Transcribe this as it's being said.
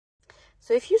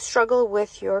So if you struggle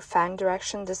with your fan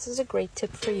direction, this is a great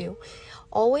tip for you.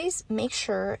 Always make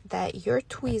sure that your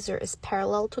tweezer is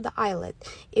parallel to the eyelid.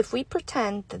 If we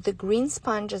pretend that the green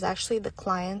sponge is actually the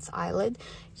client's eyelid,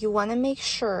 you want to make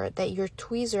sure that your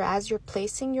tweezer, as you're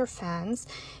placing your fans,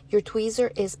 your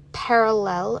tweezer is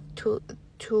parallel to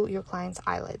your client's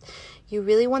eyelid. You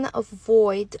really want to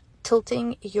avoid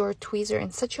tilting your tweezer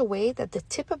in such a way that the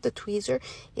tip of the tweezer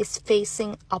is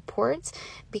facing upwards,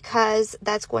 because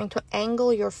that's going to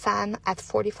angle your fan at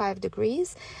 45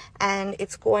 degrees and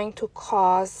it's going to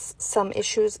cause some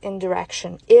issues in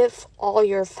direction if all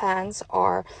your fans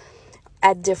are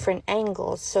at different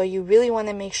angles. So you really want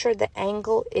to make sure the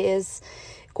angle is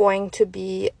going to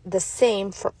be the same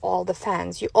for all the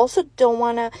fans. You also don't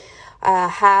want to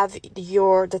have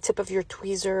the tip of your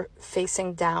tweezer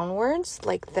facing downwards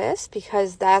like this,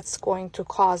 because that's going to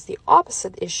cause the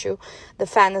opposite issue. The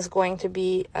fan is going to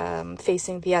be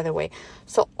facing the other way.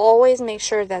 So always make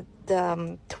sure that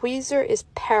the tweezer is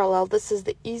parallel. This is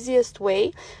the easiest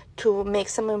way to make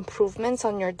some improvements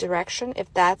on your direction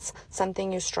if that's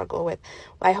something you struggle with.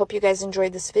 I hope you guys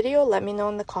enjoyed this video. Let me know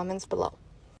in the comments below.